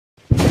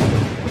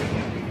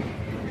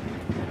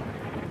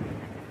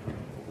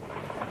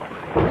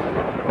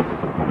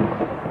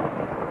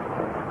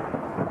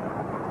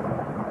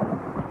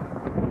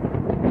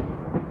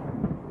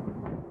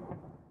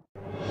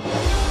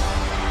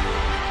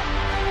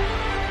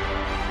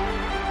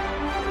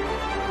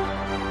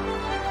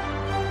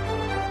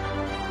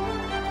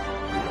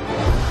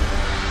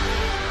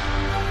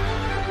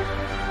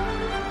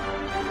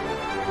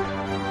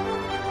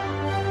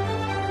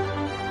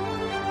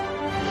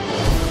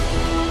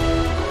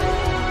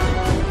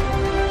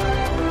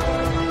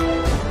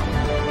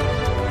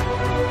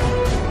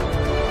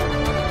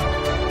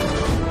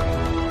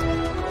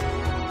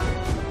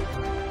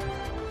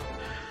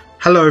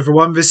Hello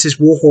everyone, this is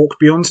Warhawk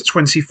Beyond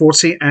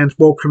 2040 and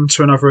welcome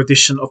to another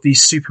edition of the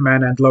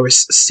Superman and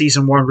Lois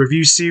Season 1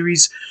 review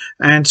series.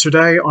 And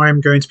today I am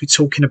going to be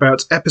talking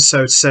about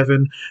Episode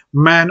 7,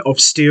 Man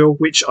of Steel,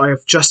 which I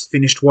have just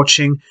finished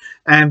watching.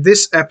 And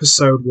this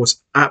episode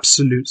was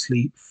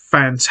absolutely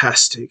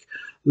fantastic.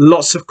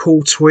 Lots of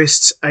cool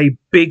twists, a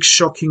big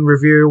shocking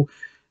reveal.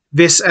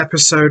 This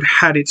episode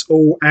had it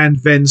all and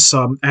then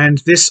some, and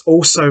this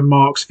also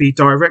marks the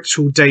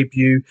directorial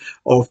debut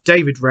of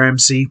David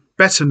Ramsey,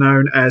 better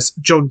known as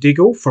John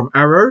Diggle from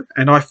Arrow,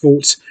 and I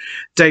thought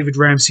David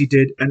Ramsey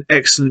did an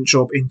excellent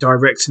job in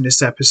directing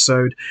this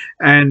episode,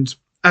 and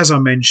as I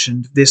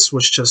mentioned, this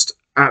was just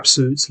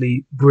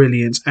absolutely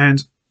brilliant,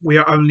 and we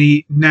are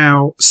only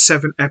now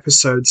 7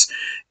 episodes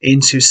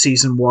into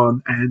Season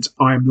 1, and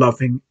I'm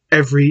loving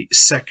every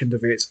second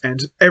of it,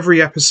 and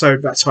every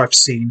episode that I've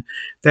seen,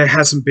 there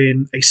hasn't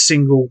been a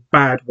single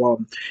bad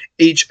one.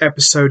 Each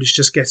episode is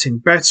just getting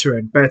better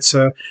and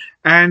better,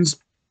 and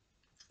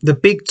the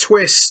big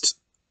twist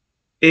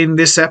in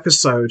this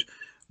episode,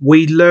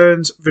 we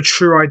learned the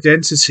true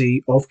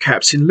identity of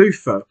Captain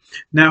Luthor.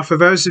 Now, for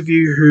those of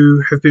you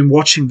who have been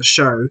watching the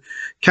show,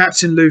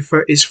 Captain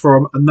Luthor is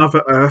from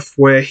another Earth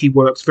where he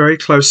worked very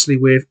closely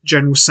with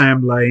General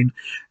Sam Lane,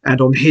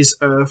 and on his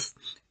Earth,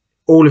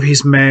 all of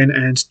his men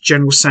and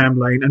General Sam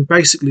Lane and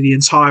basically the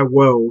entire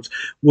world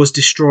was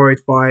destroyed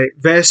by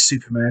their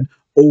Superman,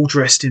 all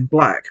dressed in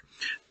black.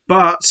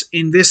 But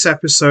in this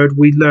episode,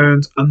 we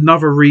learned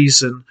another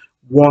reason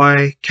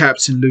why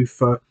Captain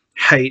Luthor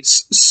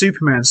hates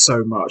Superman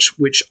so much,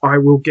 which I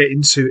will get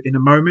into in a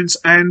moment.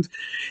 And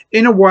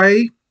in a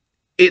way,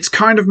 it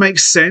kind of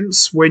makes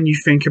sense when you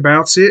think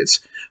about it,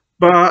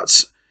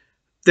 but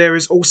there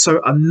is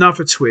also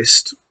another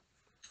twist.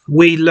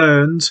 We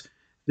learned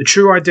the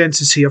true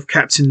identity of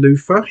Captain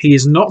Luthor. He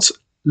is not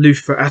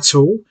Luthor at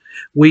all.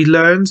 We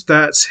learned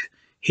that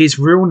his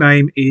real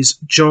name is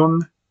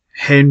John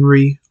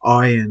Henry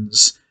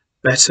Irons,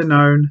 better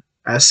known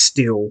as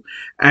Steel.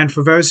 And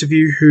for those of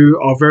you who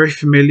are very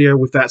familiar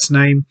with that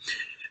name,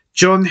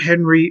 John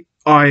Henry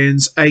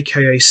Irons,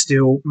 aka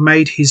Steel,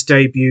 made his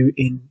debut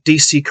in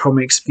DC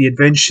Comics' The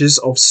Adventures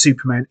of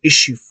Superman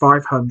issue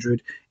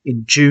 500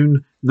 in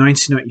June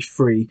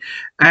 1993.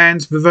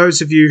 And for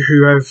those of you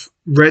who have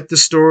read the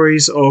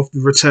stories of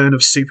the return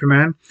of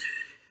Superman,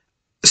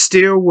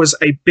 Steel was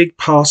a big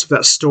part of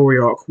that story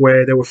arc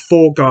where there were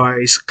 4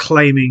 guys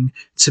claiming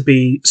to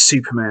be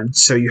Superman.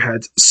 So you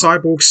had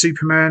Cyborg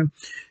Superman,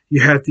 you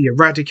had the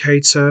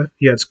Eradicator,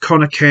 you had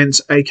Connor Kent,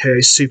 aka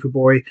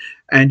Superboy,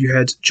 and you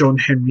had John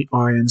Henry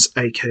Irons,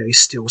 aka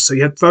Steel. So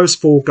you had those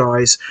 4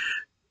 guys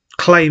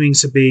claiming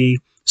to be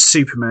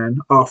Superman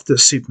after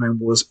Superman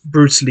was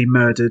brutally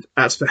murdered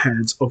at the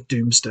hands of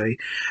Doomsday.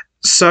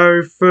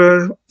 So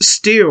for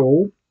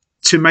Steel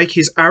to make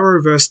his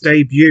Arrowverse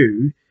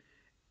debut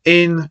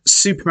in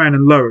Superman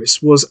and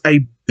Lois was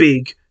a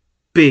big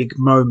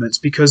moment,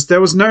 because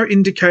there was no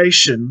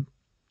indication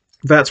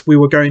that we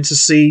were going to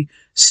see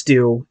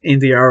Steel in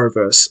the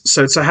Arrowverse.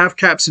 So to have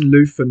Captain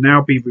Luthor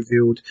now be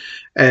revealed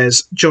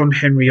as John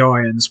Henry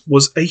Irons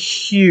was a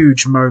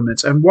huge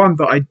moment, and one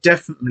that I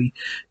definitely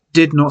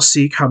did not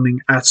see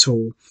coming at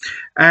all.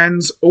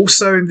 And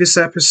also in this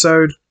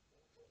episode,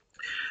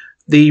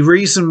 the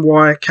reason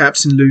why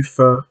Captain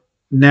Luthor,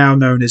 now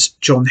known as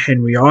John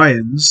Henry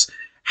Irons,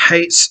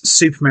 hates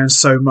Superman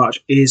so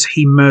much is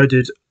he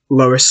murdered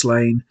Lois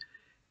Lane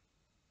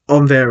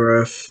on their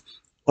Earth,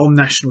 on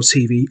national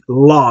TV,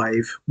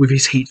 live with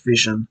his heat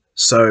vision.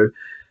 So,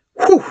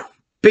 whew,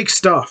 big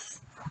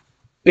stuff.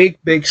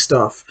 Big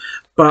stuff.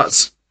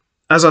 But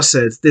as I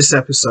said, this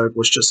episode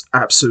was just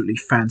absolutely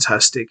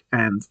fantastic,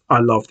 and I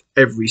loved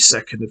every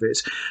second of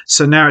it.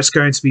 So now it's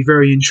going to be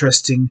very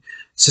interesting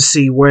to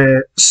see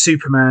where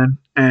Superman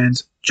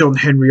and John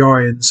Henry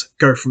Irons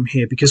go from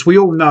here, because we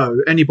all know,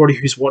 anybody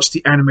who's watched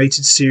the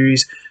animated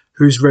series,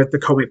 who's read the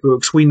comic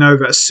books, we know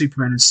that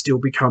Superman and Steel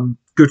become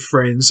good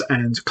friends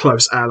and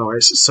close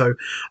allies. So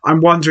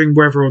I'm wondering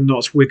whether or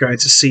not we're going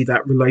to see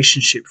that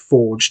relationship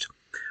forged,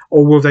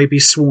 or will they be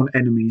sworn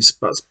enemies?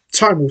 But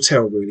time will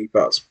tell, really.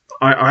 But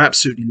I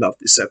absolutely love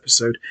this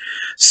episode.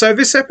 So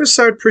this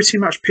episode pretty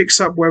much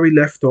picks up where we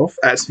left off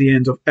at the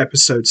end of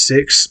episode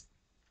 6.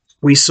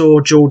 We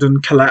saw Jordan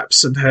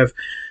collapse and have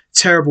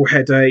terrible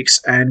headaches,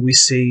 and we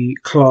see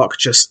Clark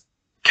just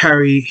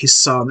carry his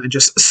son and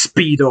just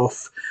speed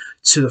off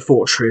to the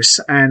fortress.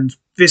 And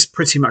this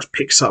pretty much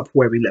picks up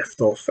where we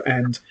left off.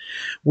 And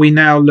we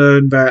now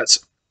learn that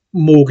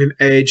Morgan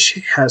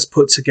Edge has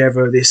put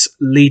together this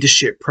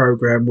leadership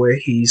program where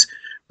he's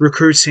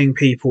recruiting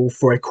people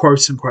for a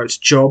quote-unquote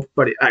job,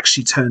 but it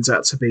actually turns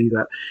out to be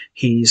that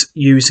he's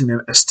using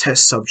them as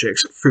test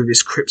subjects through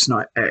this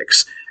Kryptonite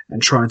X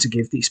and trying to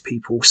give these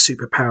people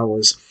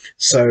superpowers.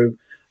 So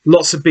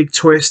lots of big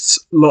twists,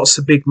 lots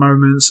of big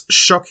moments,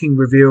 shocking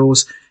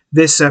reveals.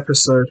 This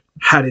episode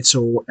had it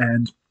all,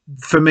 and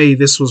for me,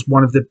 this was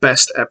one of the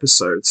best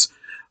episodes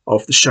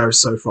of the show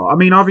so far. I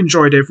mean, I've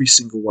enjoyed every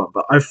single one,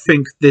 but I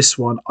think this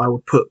one, I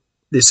would put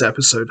this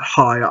episode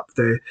high up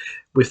there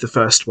with the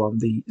first one,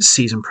 the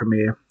season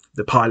premiere,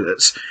 the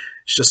pilots.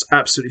 It's just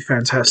absolutely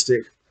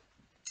fantastic.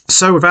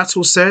 So, with that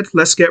all said,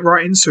 let's get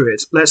right into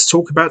it. Let's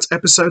talk about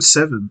episode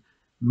 7,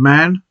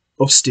 Man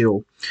of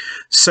Steel.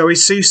 So we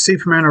see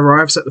Superman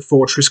arrives at the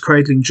fortress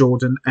cradling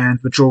Jordan, and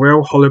the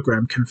Jor-El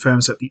hologram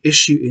confirms that the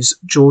issue is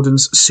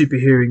Jordan's super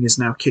hearing is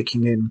now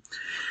kicking in.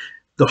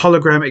 The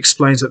hologram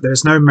explains that there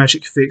is no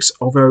magic fix,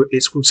 although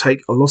it will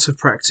take a lot of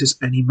practice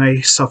and he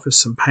may suffer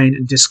some pain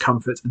and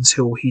discomfort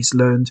until he's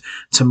learned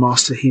to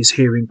master his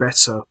hearing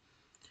better.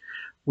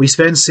 We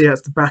then see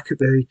at the back of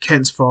the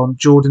Kent's farm,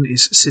 Jordan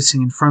is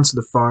sitting in front of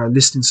the fire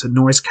listening to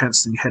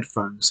noise-cancelling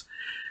headphones.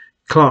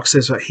 Clark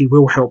says that he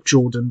will help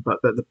Jordan,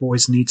 but that the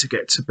boys need to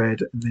get to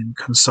bed, and then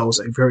consoles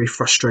a very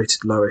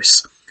frustrated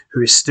Lois,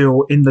 who is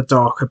still in the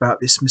dark about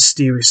this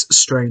mysterious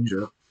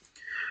stranger.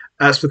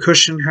 At the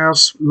Cushing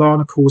house,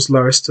 Lana calls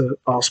Lois to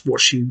ask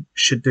what she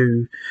should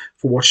do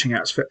for watching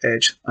out for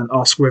Edge, and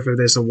asks whether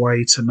there's a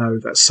way to know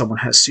that someone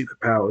has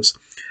superpowers.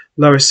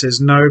 Lois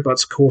says no,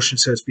 but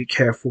cautions her to be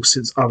careful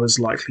since others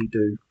likely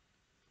do.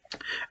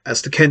 At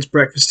the Kent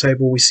breakfast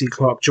table, we see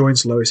Clark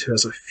joins Lois, who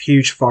has a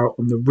huge file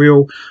on the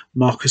real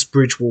Marcus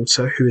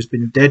Bridgewater, who has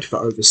been dead for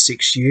over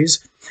 6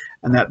 years,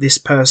 and that this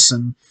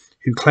person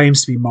who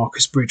claims to be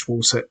Marcus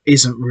Bridgewater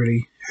isn't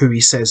really who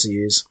he says he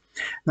is.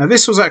 Now,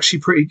 this was actually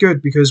pretty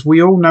good because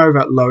we all know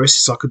that Lois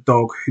is like a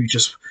dog who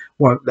just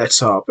won't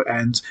let up,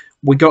 and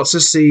we got to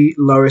see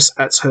Lois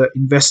at her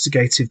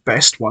investigative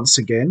best once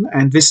again,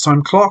 and this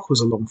time Clark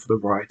was along for the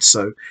ride,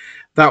 so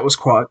that was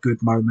quite a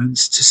good moment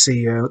to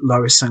see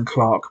Lois and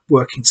Clark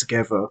working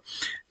together,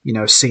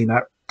 seeing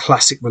that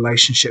classic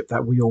relationship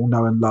that we all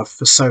know and love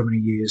for so many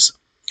years.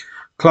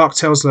 Clark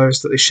tells Lois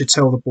that they should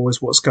tell the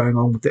boys what's going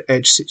on with the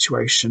Edge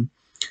situation.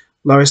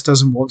 Lois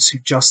doesn't want to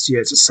just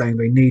yet, saying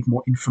they need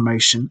more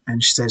information,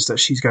 and she says that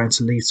she's going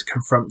to leave to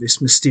confront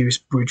this mysterious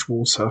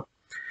Bridgewater.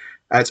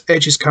 At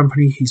Edge's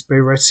company, he's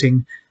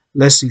berating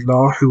Leslie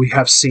Law, who we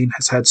have seen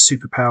has had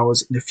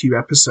superpowers in a few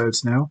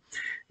episodes now,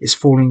 is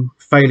failing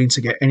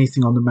to get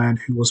anything on the man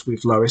who was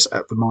with Lois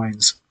at the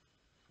mines.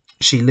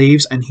 She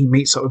leaves and he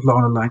meets up with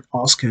Lana Lang,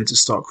 asking her to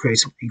start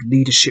creating a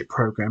leadership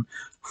program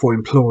for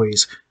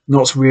employees,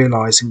 not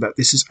realizing that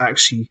this is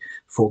actually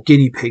for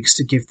guinea pigs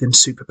to give them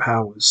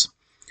superpowers.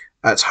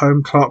 At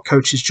home, Clark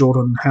coaches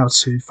Jordan on how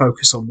to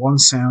focus on one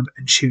sound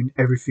and tune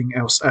everything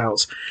else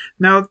out.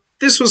 Now,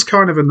 this was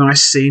kind of a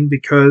nice scene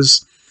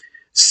because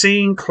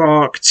seeing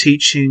Clark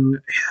teaching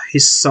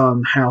his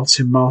son how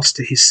to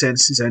master his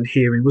senses and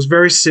hearing was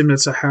very similar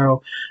to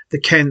how the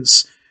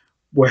Kents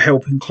were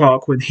helping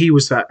Clark when he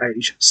was that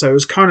age. So it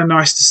was kind of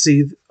nice to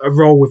see a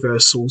role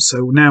reversal.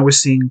 So now we're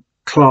seeing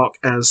Clark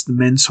as the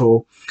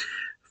mentor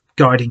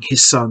guiding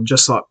his son,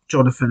 just like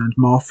Jonathan and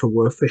Martha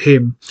were for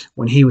him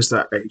when he was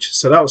that age.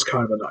 So that was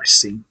kind of a nice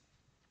scene.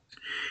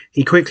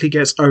 He quickly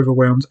gets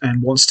overwhelmed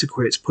and wants to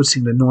quit,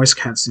 putting the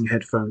noise-cancelling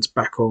headphones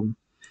back on.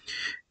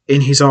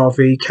 In his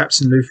RV,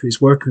 Captain Luther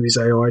is working with his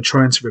AI,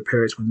 trying to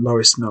repair it when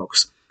Lois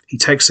knocks. He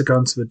takes a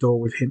gun to the door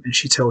with him, and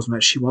she tells him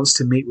that she wants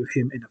to meet with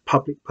him in a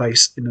public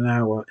place in an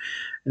hour,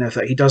 and if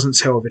he doesn't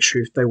tell her the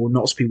truth, they will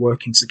not be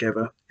working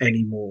together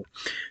anymore.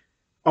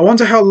 I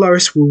wonder how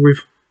Lois will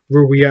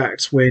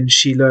react when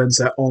she learns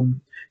that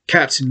on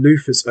Captain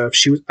Luther's Earth,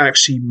 she was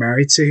actually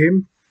married to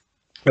him.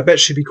 I bet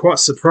she'd be quite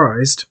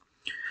surprised.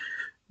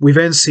 We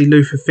then see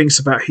Luther thinks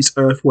about his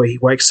Earth where he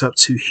wakes up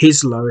to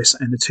his Lois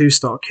and the two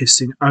start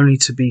kissing, only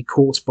to be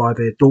caught by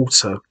their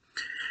daughter.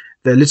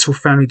 Their little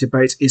family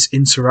debate is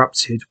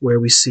interrupted where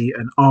we see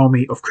an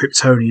army of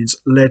Kryptonians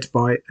led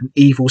by an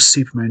evil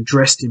Superman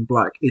dressed in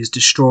black is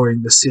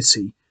destroying the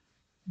city.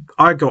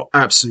 I got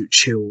absolute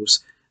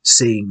chills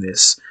seeing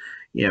this.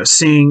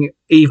 Seeing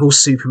evil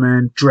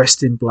Superman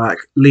dressed in black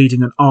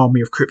leading an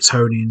army of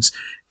Kryptonians,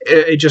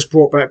 it just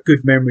brought back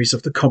good memories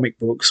of the comic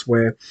books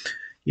where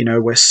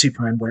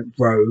Superman went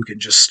rogue and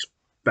just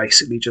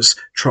basically just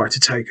tried to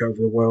take over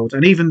the world.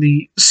 And even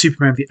the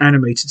Superman, the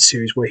animated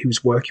series where he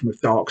was working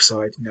with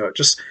Darkseid,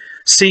 just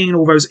seeing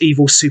all those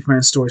evil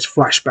Superman stories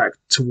flash back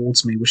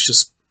towards me was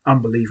just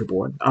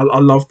unbelievable. And I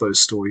love those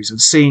stories,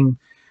 and seeing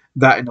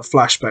that in a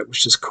flashback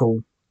was just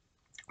cool.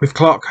 With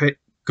Clark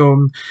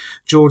gone,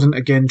 Jordan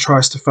again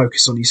tries to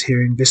focus on his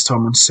hearing, this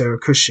time on Sarah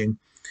Cushing.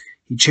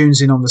 He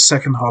tunes in on the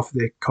second half of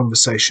the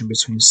conversation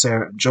between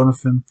Sarah and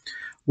Jonathan.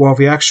 While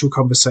the actual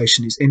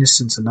conversation is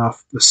innocent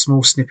enough, the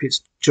small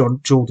snippets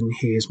Jordan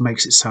hears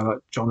makes it sound like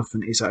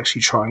Jonathan is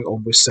actually trying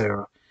on with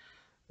Sarah.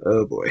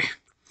 Oh boy.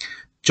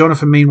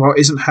 Jonathan, meanwhile,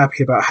 isn't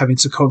happy about having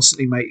to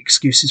constantly make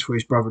excuses for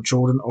his brother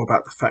Jordan, or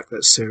about the fact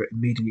that Sarah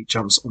immediately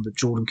jumps on the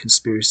Jordan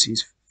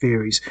conspiracy's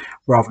theories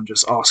rather than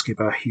just asking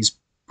about his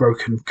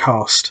broken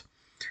cast.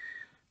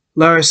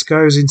 Lois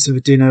goes into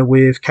the dinner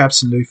with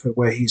Captain Luther,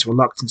 where he's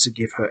reluctant to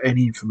give her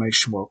any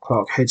information, while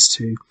Clark heads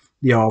to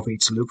the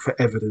RV to look for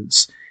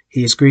evidence.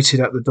 He is greeted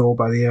at the door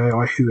by the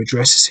AI, who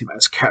addresses him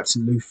as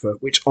Captain Luther,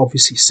 which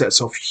obviously sets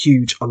off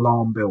huge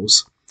alarm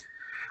bells.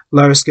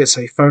 Lois gets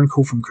a phone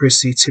call from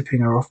Chrissy,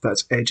 tipping her off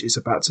that Edge is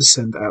about to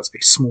send out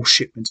a small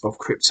shipment of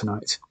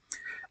kryptonite.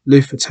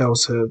 Luther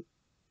tells her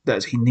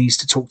that he needs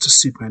to talk to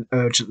Superman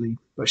urgently,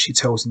 but she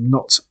tells him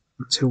not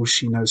until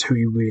she knows who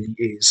he really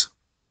is.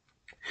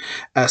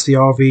 At the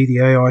RV, the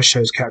AI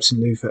shows Captain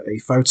Luther a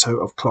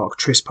photo of Clark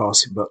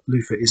trespassing, but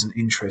Luther isn't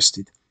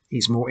interested.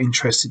 He's more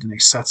interested in a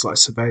satellite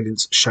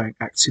surveillance showing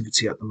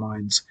activity at the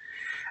mines.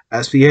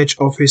 At the Edge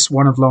office,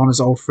 one of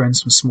Lana's old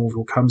friends from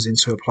Smallville comes in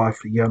to apply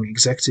for the Young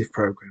Executive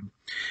Program.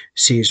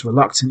 She is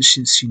reluctant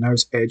since she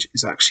knows Edge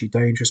is actually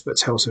dangerous, but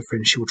tells her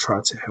friend she will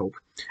try to help.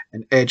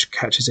 And Edge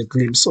catches a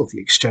glimpse of the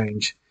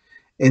exchange.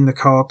 In the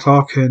car,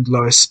 Clark and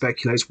Lois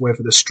speculate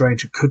whether the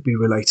stranger could be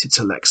related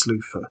to Lex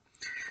Luthor.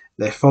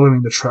 They're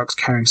following the trucks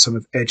carrying some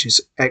of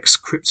Edge's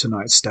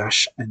ex-kryptonite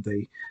stash, and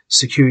the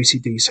security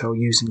detail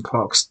using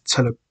Clark's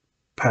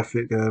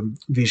telepathic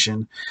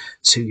vision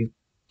to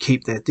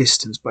keep their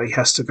distance, but he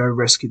has to go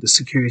rescue the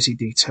security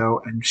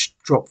detail and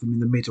drop them in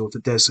the middle of the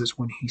desert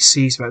when he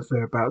sees that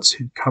they're about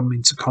to come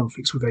into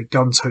conflict with a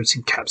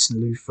gun-toting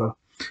Captain Luther.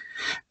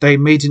 They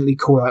immediately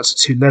call out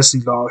to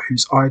Leslie Lar,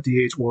 whose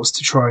idea it was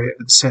to try it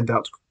and send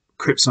out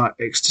Kryptonite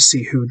X to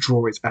see who would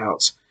draw it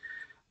out.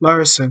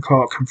 Lois and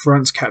Clark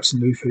confront Captain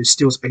Luther, who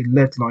steals a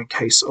lead-lined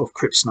case of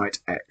Kryptonite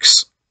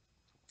X.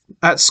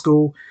 At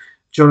school,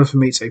 Jonathan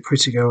meets a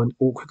pretty girl and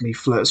awkwardly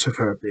flirts with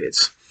her a bit.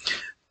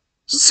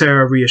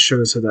 Sarah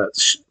reassures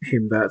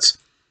him that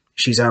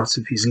she's out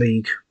of his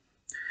league.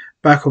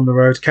 Back on the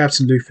road,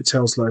 Captain Luther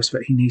tells Lois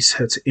that he needs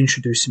her to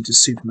introduce him to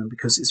Superman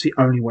because it's the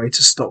only way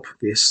to stop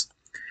this.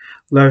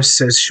 Lois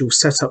says she'll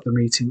set up the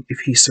meeting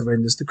if he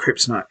surrenders the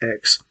Kryptonite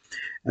X.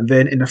 And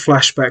then in a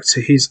flashback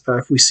to his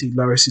Earth, we see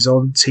Lois is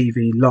on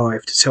TV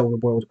live to tell the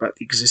world about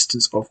the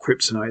existence of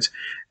Kryptonite,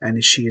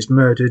 and she is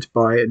murdered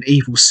by an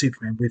evil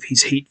Superman with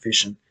his heat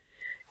vision.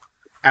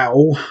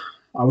 Ow.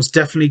 I was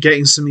definitely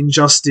getting some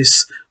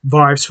Injustice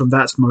vibes from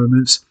that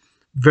moment.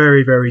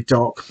 Very, very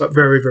dark, but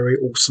very, very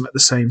awesome at the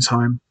same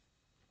time.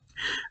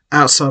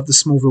 Outside the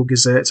Smallville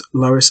Gazette,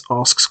 Lois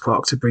asks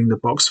Clark to bring the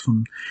box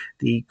from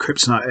the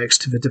Kryptonite X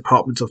to the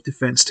Department of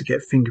Defense to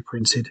get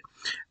fingerprinted,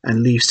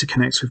 and leaves to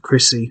connect with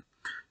Chrissy.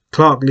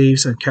 Clark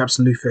leaves and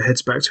Captain Luther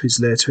heads back to his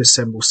lair to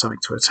assemble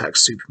something to attack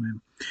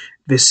Superman.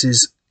 This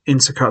is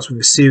intercut with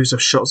a series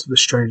of shots of the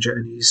stranger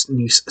and his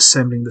niece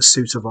assembling the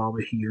suit of armor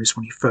he used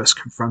when he first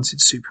confronted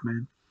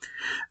Superman.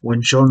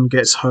 When John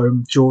gets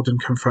home, Jordan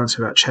confronts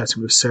him about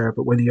chatting with Sarah,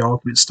 but when the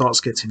argument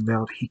starts getting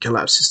loud, he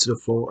collapses to the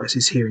floor as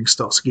his hearing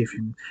starts to give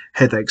him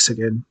headaches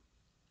again.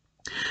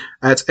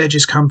 At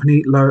Edge's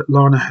company,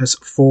 Lana has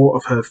 4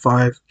 of her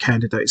 5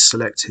 candidates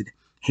selected.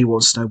 He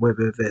wants to know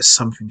whether there's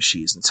something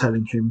she isn't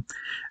telling him,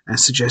 and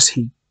suggests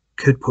he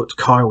could put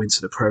Kyle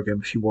into the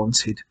program if he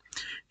wanted.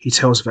 He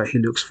tells her that he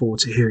looks forward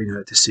to hearing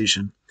her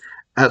decision.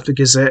 At the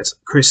Gazette,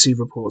 Chrissy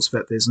reports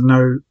that there's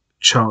no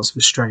chance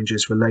the stranger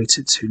is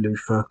related to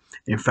Luthor.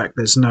 In fact,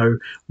 there's no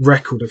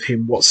record of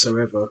him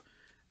whatsoever.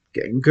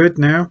 Getting good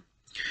now.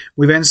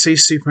 We then see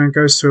Superman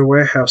goes to a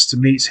warehouse to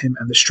meet him,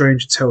 and the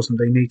stranger tells him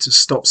they need to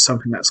stop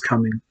something that's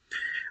coming.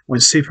 When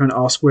Superman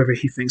asks whether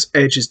he thinks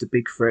Edge is the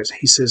big threat,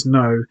 he says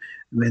no,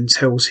 and then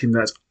tells him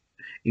that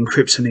in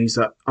Kryptonese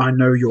that I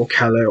know you're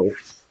Kal-El.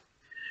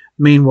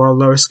 Meanwhile,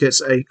 Lois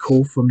gets a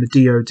call from the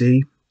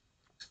DoD.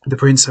 The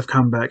prints have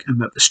come back, and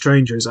that the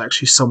stranger is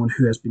actually someone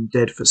who has been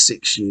dead for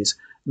 6 years,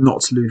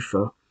 not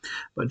Luthor,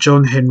 but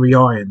John Henry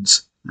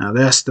Irons. Now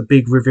that's the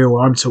big reveal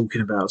I'm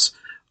talking about.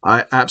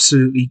 I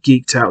absolutely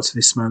geeked out to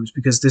this moment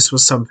because this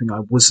was something I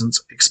wasn't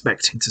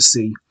expecting to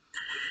see.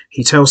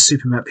 He tells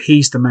Superman that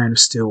he's the Man of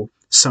Steel,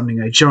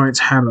 summoning a giant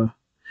hammer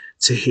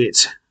to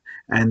hit,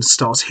 and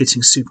starts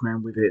hitting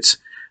Superman with it.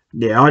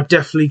 Yeah, I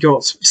definitely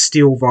got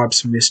Steel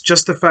vibes from this.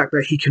 Just the fact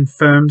that he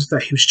confirmed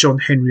that he was John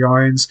Henry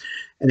Irons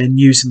and then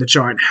using the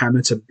giant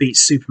hammer to beat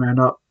Superman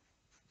up.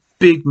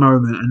 Big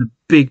moment and a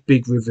big,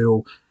 big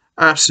reveal.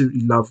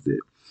 Absolutely loved it.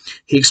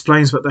 He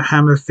explains that the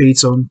hammer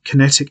feeds on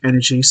kinetic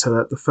energy so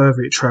that the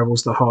further it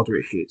travels, the harder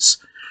it hits.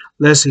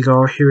 Leslie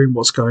Lar, hearing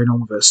what's going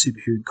on with her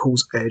superhero,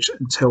 calls Edge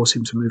and tells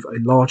him to move a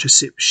larger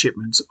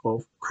shipment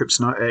of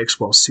Kryptonite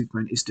X while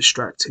Superman is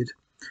distracted.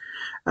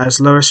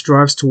 As Lois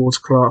drives towards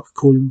Clark,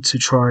 calling to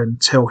try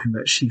and tell him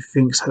that she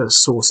thinks her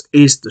source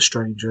is the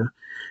stranger.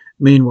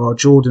 Meanwhile,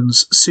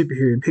 Jordan's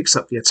superhero picks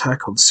up the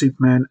attack on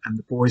Superman, and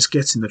the boys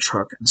get in the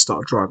truck and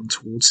start driving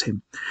towards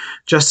him.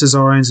 Just as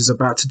Irons is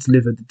about to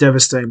deliver the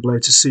devastating blow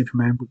to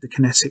Superman with the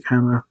kinetic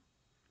hammer,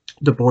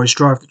 the boys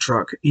drive the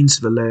truck into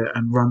the lair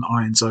and run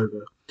Irons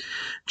over.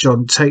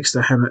 John takes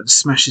the hammer and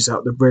smashes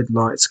out the red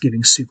lights,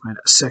 giving Superman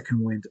a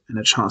second wind and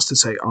a chance to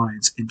take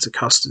Irons into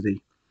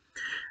custody.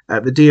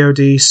 At the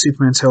DoD,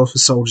 Superman tells the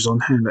soldiers on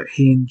hand that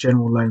he and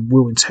General Lane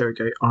will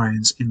interrogate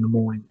Irons in the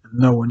morning, and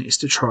no one is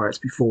to try it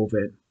before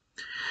then.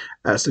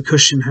 At the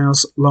Cushing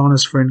house,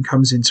 Lana's friend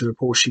comes in to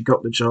report she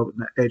got the job and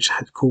that Edge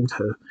had called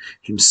her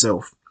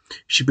himself.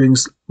 She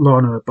brings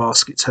Lana a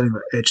basket, telling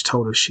her Edge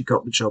told her she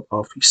got the job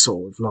after he saw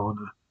with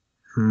Lana.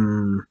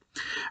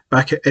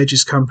 Back at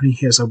Edge's company,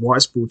 he has a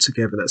whiteboard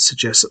together that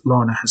suggests that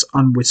Lana has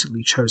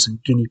unwittingly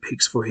chosen guinea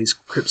pigs for his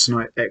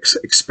Kryptonite X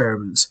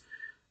experiments.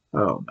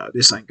 Oh no,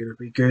 this ain't going to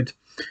be good.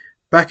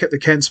 Back at the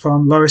Kent's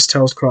farm, Lois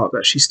tells Clark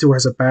that she still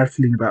has a bad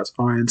feeling about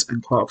Irons,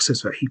 and Clark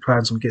says that he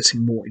plans on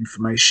getting more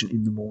information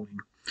in the morning.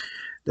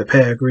 The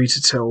pair agree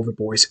to tell the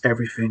boys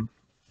everything.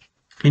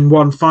 In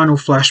one final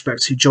flashback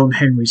to John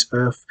Henry's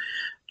Earth,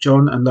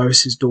 John and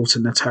Lois's daughter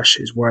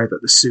Natasha is worried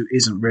that the suit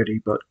isn't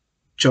ready, but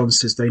John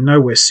says they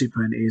know where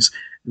Superman is,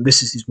 and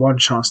this is his one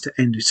chance to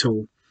end it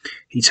all.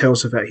 He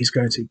tells her that he's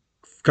going to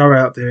go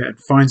out there and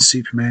find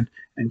Superman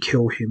and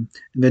kill him,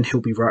 and then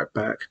he'll be right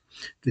back.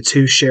 The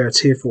two share a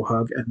tearful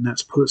hug, and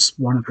Nat puts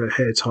one of her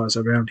hair ties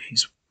around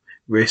his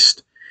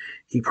wrist.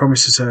 He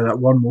promises her that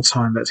one more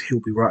time that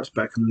he'll be right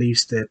back and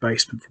leaves their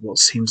basement for what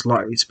seems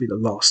likely to be the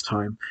last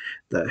time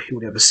that he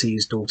would ever see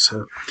his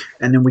daughter.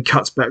 And then we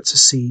cut back to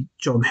see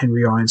John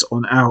Henry Irons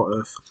on our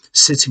Earth,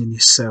 sitting in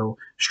his cell,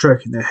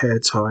 stroking their hair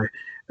tie,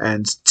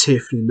 and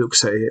tearfully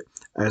looks at it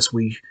as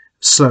we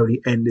slowly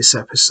end this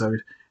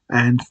episode.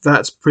 And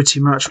that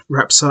pretty much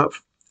wraps up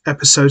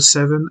episode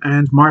 7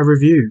 and my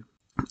review.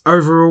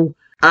 Overall,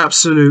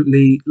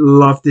 absolutely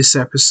loved this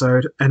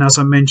episode, and as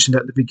I mentioned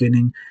at the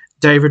beginning,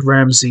 David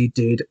Ramsey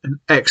did an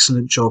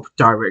excellent job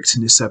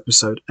directing this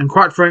episode. And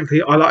quite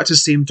frankly, I like to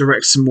see him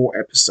direct some more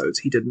episodes.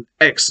 He did an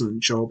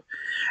excellent job.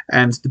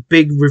 And the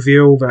big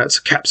reveal that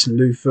Captain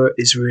Luthor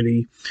is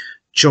really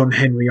John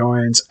Henry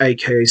Irons,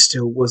 aka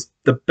Steel, was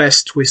the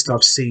best twist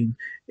I've seen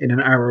in an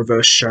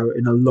Arrowverse show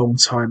in a long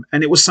time.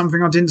 And it was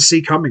something I didn't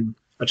see coming.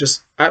 I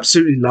just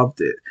absolutely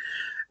loved it.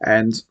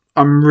 And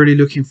I'm really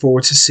looking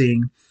forward to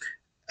seeing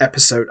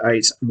episode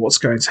 8 and what's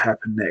going to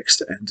happen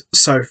next. And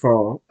so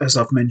far, as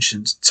I've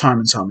mentioned time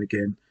and time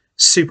again,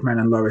 Superman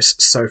and Lois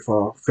so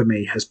far for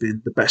me has been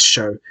the best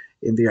show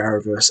in the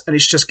Arrowverse, and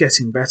it's just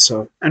getting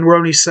better. And we're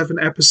only 7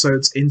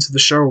 episodes into the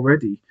show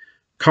already.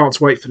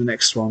 Can't wait for the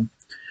next one.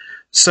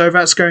 So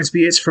that's going to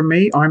be it from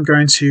me. I'm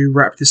going to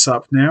wrap this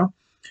up now.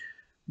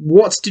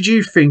 What did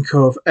you think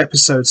of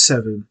episode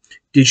 7?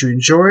 Did you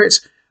enjoy it?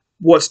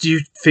 What do you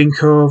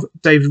think of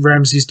David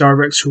Ramsey's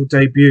directorial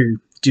debut?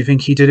 Do you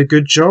think he did a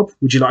good job?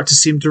 Would you like to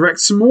see him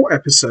direct some more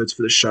episodes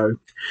for the show?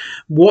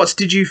 What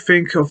did you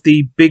think of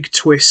the big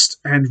twist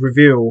and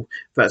reveal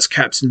that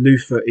Captain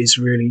Luthor is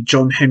really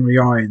John Henry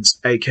Irons,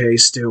 aka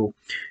Steel?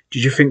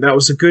 Did you think that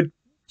was a good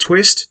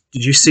twist?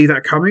 Did you see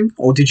that coming?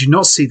 Or did you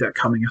not see that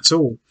coming at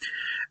all?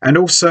 And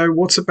also,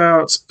 what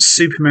about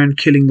Superman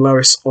killing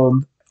Lois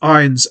on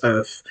Irons'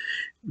 Earth?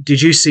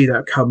 Did you see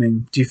that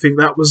coming? Do you think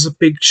that was a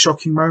big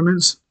shocking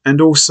moment?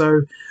 And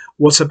also,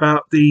 what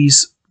about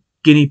these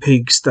guinea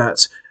pigs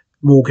that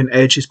Morgan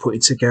Edge is putting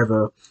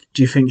together?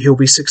 Do you think he'll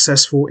be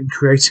successful in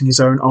creating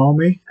his own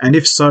army? And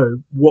if so,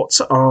 what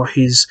are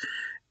his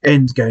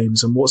end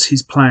games and what's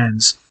his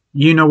plans?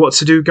 You know what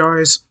to do,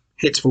 guys.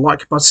 Hit the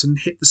like button,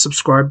 hit the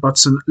subscribe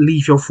button,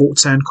 leave your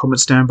thoughts and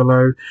comments down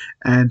below,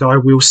 and I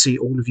will see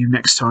all of you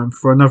next time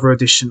for another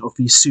edition of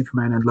the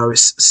Superman and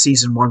Lois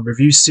Season 1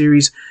 review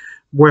series,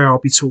 where I'll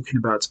be talking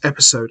about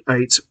episode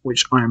 8,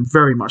 which I am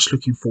very much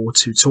looking forward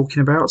to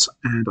talking about,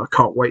 and I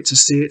can't wait to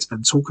see it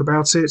and talk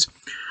about it.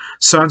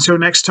 So until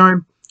next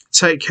time,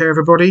 take care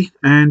everybody,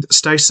 and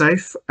stay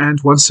safe, and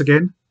once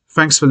again,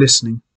 thanks for listening.